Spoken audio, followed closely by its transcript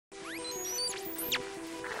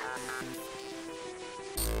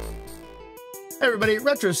Hey everybody,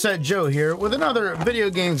 RetroSetJoe here with another Video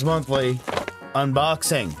Games Monthly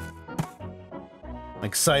unboxing. I'm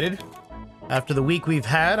excited. After the week we've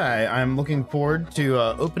had, I'm looking forward to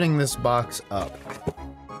opening this box up.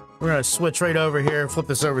 We're gonna switch right over here, flip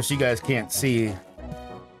this over so you guys can't see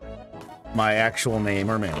my actual name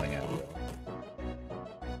or mailing it.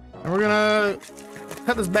 And we're gonna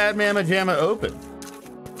cut this bad mamma jamma open.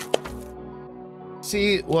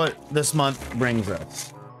 See what this month brings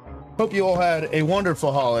us. Hope you all had a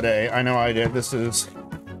wonderful holiday. I know I did. This is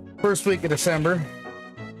first week of December.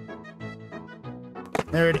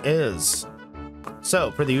 There it is. So,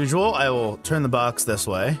 per the usual, I will turn the box this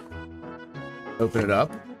way, open it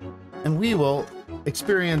up, and we will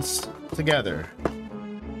experience together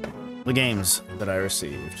the games that I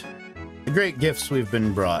received. The great gifts we've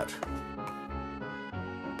been brought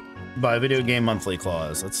by Video Game Monthly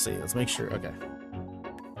Clause. Let's see. Let's make sure. Okay.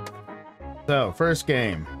 So, first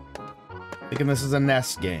game. Thinking this is a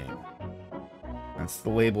NES game. That's the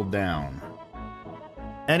label down.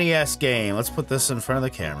 NES game. Let's put this in front of the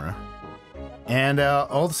camera. And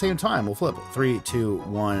all at the same time, we'll flip it. 3, 2,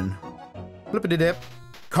 1. Flip-a-dip.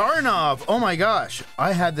 Karnov! Oh my gosh.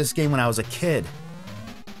 I had this game when I was a kid.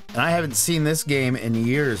 And I haven't seen this game in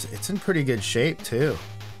years. It's in pretty good shape, too.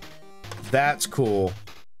 That's cool.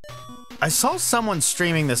 I saw someone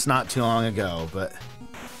streaming this not too long ago, but...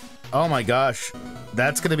 oh my gosh.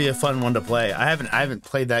 That's gonna be a fun one to play. I haven't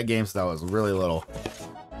played that game since I was really little.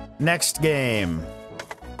 Next game.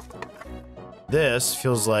 This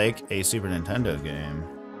feels like a Super Nintendo game.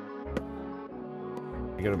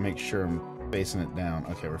 I gotta make sure I'm facing it down.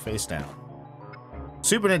 Okay, we're face down.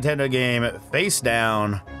 Super Nintendo game, face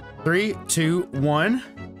down. 3, 2, 1.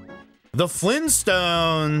 The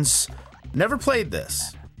Flintstones. Never played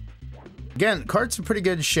this. Again, card's in pretty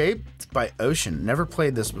good shape. It's by Ocean. Never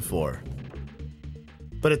played this before.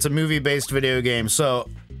 But it's a movie-based video game, so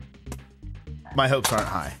my hopes aren't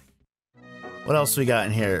high. What else we got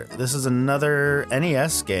in here? This is another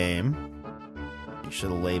NES game. Make sure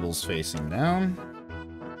the label's facing down.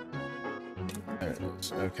 There it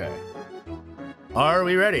is. Okay. Are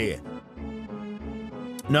we ready?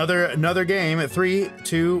 Another game. 3,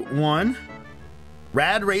 2, 1.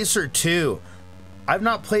 Rad Racer 2. I've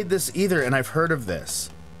not played this either, and I've heard of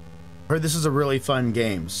this. Heard this is a really fun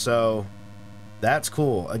game, so that's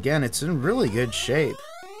cool. Again, it's in really good shape.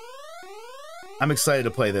 I'm excited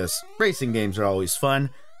to play this. Racing games are always fun.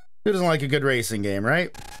 Who doesn't like a good racing game, right?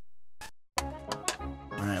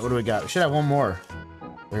 Alright, what do we got? We should have one more.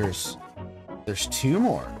 There's 2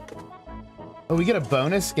 more. Oh, we get a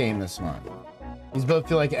bonus game this month. These both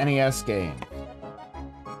feel like NES games.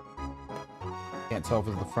 Can't tell if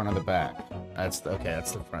it's the front or the back. Okay,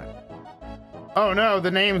 that's the front. Oh no, the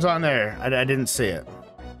name's on there. I didn't see it.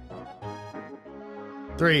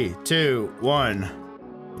 3, 2,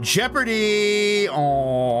 1. Jeopardy!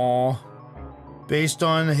 Aww. Based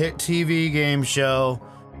on the hit TV game show.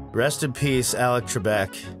 Rest in peace, Alec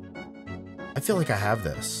Trebek. I feel like I have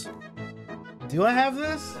this. Do I have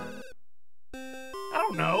this? I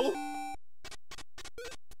don't know.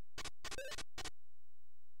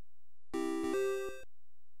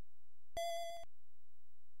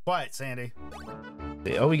 Quiet, Sandy.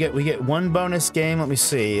 Oh, we get one bonus game. Let me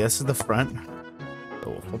see. This is the front. So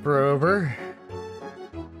we'll flip her over.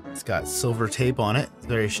 It's got silver tape on it. It's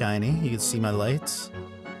very shiny. You can see my lights.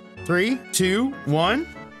 3, 2, 1.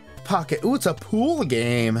 Pocket. Ooh, it's a pool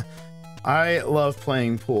game. I love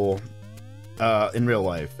playing pool. In real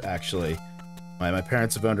life, actually. My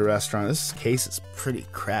parents have owned a restaurant. This case is pretty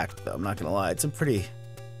cracked, though. I'm not gonna lie. It's pretty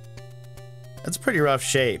rough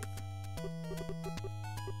shape.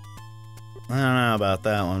 I don't know about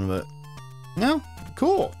that one, but no,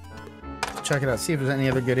 cool. Check it out. See if there's any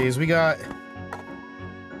other goodies. We got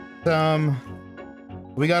a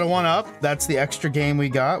 1-up. That's the extra game we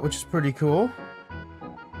got, which is pretty cool.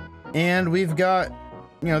 And we've got,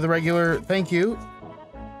 you know, the regular thank you.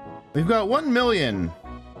 We've got 1 million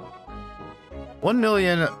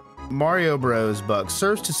Mario Bros. Bucks.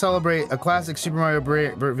 Serves to celebrate a classic Super Mario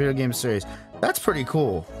video game series. That's pretty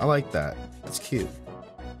cool. I like that. That's cute.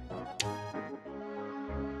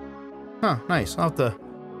 Huh, nice. I'll have to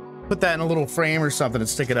put that in a little frame or something and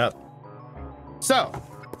stick it up. So,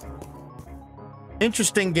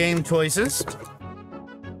 interesting game choices.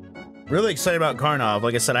 Really excited about Karnov.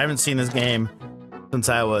 Like I said, I haven't seen this game since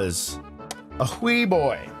I was a wee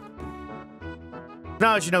boy.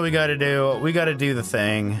 Now what you know we gotta do? We gotta do the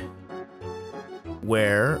thing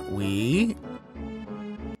where we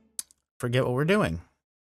forget what we're doing.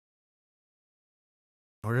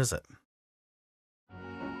 Where is it?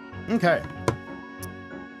 Okay.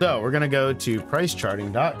 So we're going to go to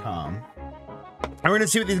pricecharting.com we're gonna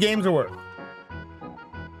see what these games are worth.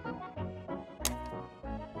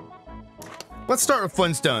 Let's start with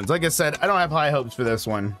Flintstones. Like I said, I don't have high hopes for this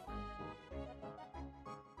one.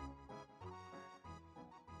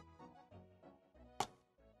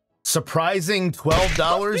 Surprising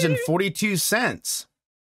 $12.42.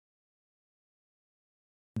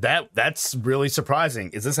 That's really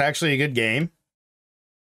surprising. Is this actually a good game?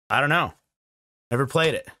 I don't know. Never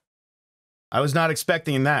played it. I was not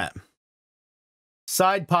expecting that.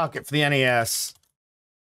 Side Pocket for the NES.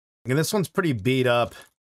 And this one's pretty beat up.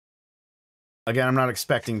 Again, I'm not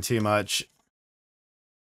expecting too much.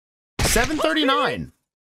 $7.39.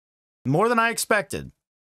 More than I expected.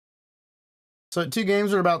 So 2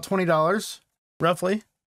 games are about $20, roughly.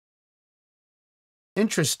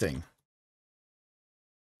 Interesting.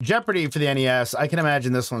 Jeopardy for the NES. I can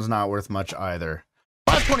imagine this one's not worth much either.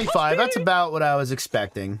 $5.25. That's about what I was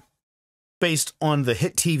expecting, based on the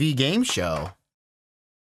hit TV game show.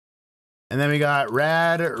 And then we got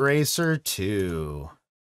Rad Racer 2,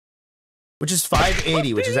 which is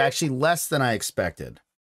 $5.80, which is actually less than I expected,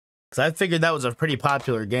 because I figured that was a pretty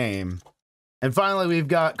popular game. And finally, we've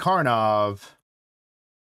got Karnov,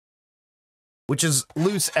 which is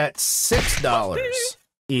loose at $6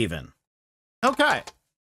 even. Okay.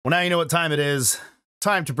 Well, now you know what time it is.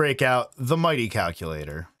 Time to break out the mighty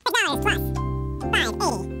calculator.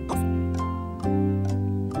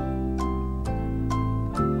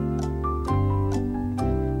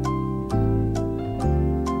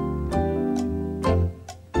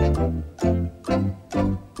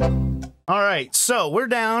 All right, so we're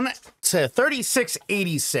down to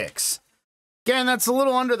 $36.86. Again, that's a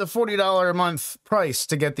little under the $40 a month price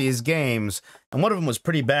to get these games, and one of them was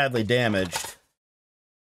pretty badly damaged.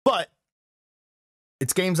 But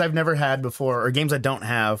it's games I've never had before, or games I don't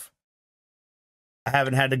have. I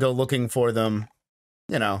haven't had to go looking for them.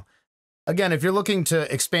 You know, again, if you're looking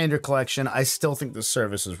to expand your collection, I still think this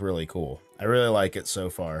service is really cool. I really like it so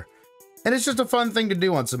far. And it's just a fun thing to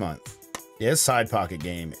do once a month. Yeah, this Side Pocket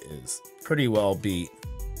game is pretty well beat.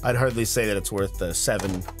 I'd hardly say that it's worth the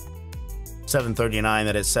 $7.39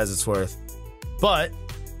 that it says it's worth, but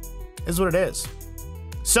is what it is.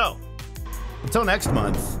 So, until next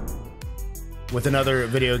month, with another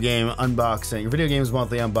video game unboxing, Video Games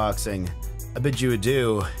Monthly unboxing, I bid you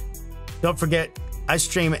adieu. Don't forget, I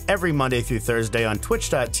stream every Monday through Thursday on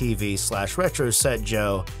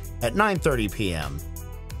twitch.tv/RetroSetJoe at 9:30 p.m.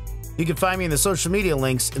 You can find me in the social media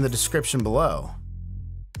links in the description below.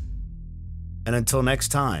 And until next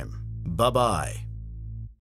time, bye-bye.